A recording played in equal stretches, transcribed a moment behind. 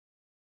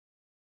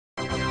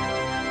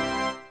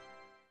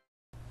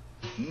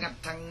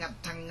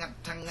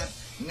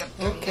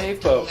Okay,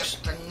 folks,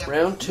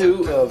 round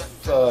 2 of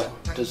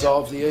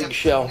dissolve the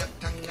eggshell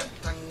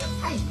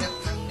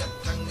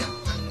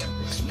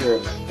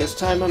experiment. This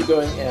time I'm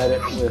going at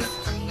it with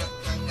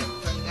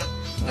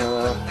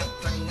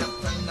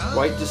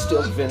white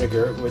distilled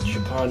vinegar, which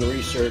upon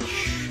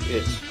research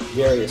it's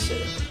very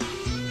acidic.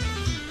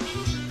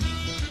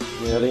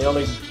 Now the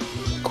only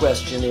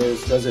question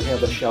is, does it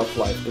have a shelf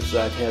life? Because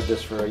I've had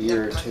this for a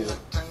year or two.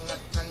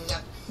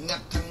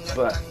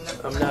 But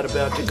I'm not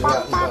about to go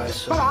out and buy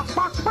some more.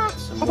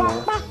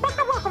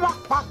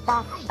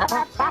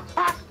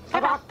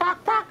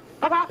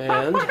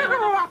 And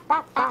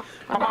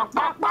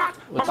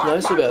what's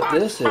nice about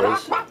this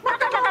is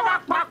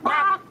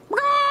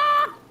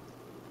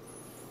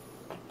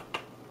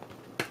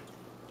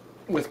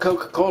with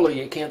Coca-Cola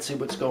you can't see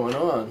what's going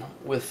on.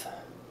 With,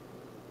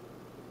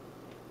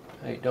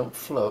 hey, don't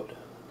float.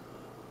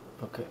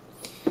 Okay.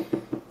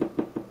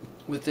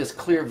 With this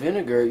clear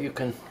vinegar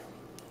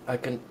I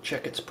can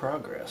check its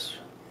progress.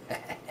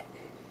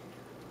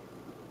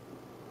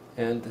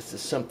 And this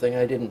is something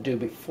I didn't do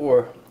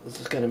before.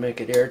 This is going to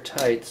make it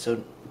airtight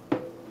so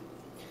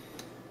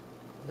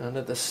none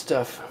of the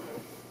stuff,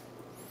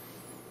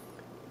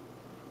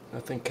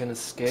 nothing can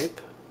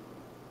escape.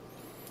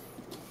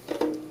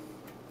 I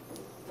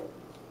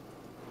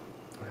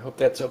hope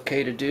that's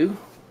okay to do.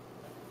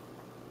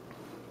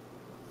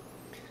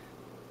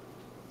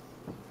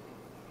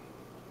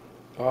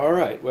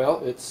 Alright,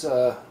 well, it's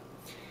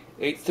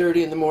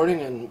 8:30 in the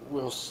morning, and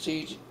we'll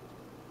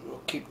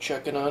keep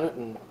checking on it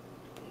and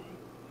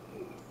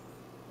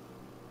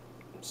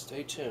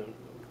stay tuned.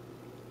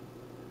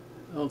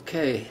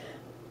 Okay,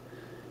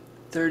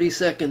 30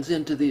 seconds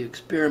into the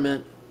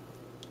experiment.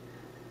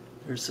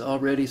 There's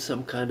already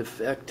some kind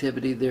of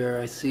activity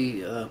there. I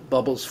see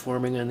bubbles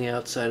forming on the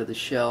outside of the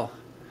shell.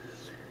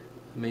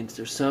 It means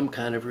there's some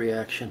kind of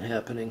reaction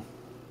happening.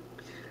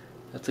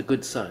 That's a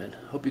good sign.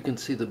 Hope you can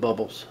see the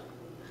bubbles.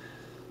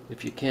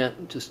 If you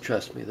can't, just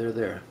trust me, they're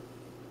there.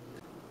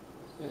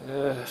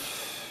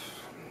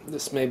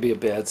 This may be a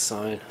bad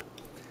sign.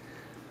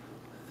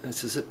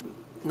 This is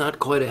not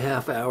quite a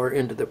half hour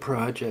into the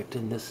project,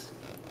 and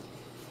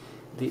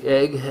the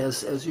egg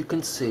has, as you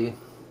can see,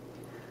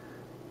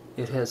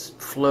 it has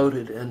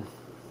floated, and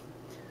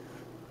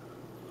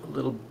a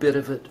little bit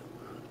of it,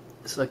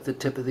 it's like the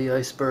tip of the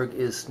iceberg,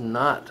 is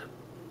not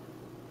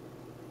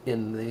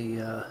in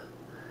the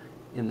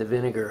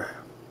vinegar.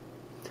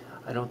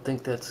 I don't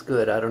think that's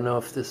good. I don't know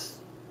if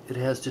it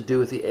has to do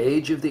with the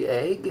age of the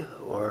egg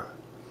or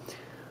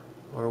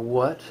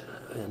what,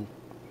 and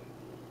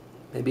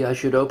maybe I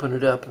should open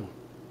it up and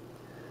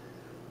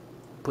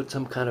put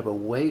some kind of a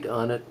weight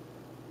on it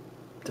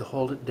to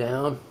hold it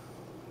down.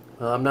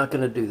 Well, I'm not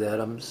going to do that.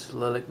 I'm just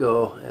let it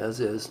go as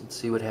is and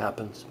see what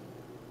happens.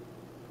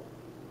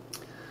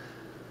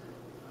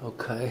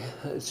 Okay,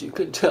 as you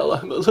can tell,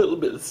 I'm a little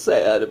bit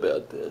sad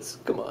about this.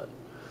 Come on.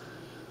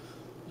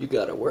 You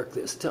got to work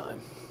this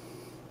time.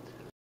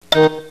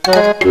 An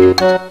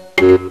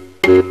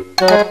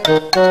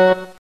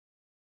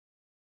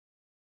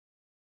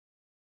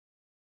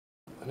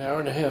hour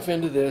and a half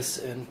into this,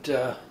 and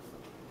I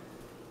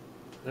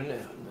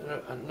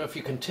don't know if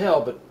you can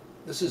tell, but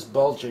this is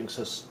bulging.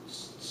 So,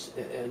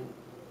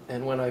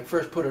 and when I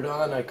first put it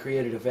on, I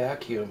created a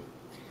vacuum.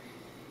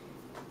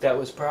 That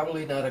was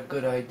probably not a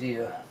good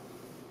idea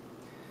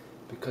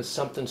because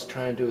something's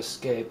trying to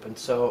escape, and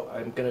so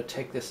I'm going to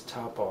take this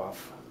top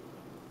off.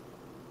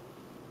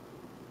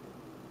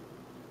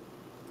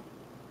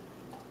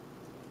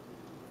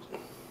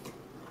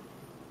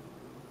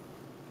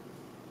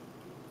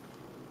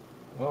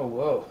 Whoa,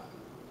 whoa.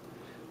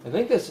 I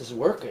think this is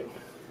working.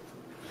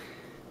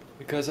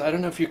 Because I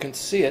don't know if you can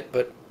see it,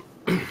 but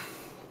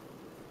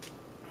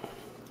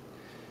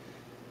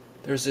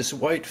there's this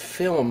white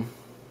film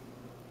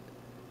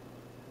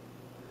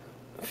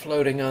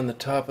floating on the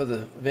top of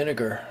the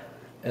vinegar,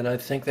 and I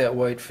think that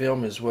white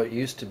film is what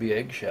used to be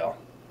eggshell.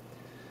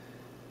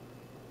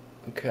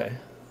 Okay,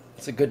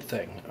 that's a good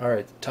thing.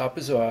 Alright, the top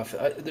is off.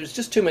 There's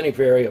just too many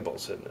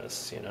variables in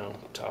this, you know.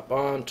 Top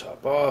on,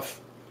 top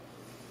off.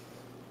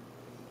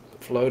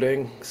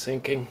 Floating,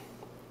 sinking.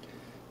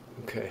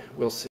 Okay,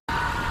 we'll see.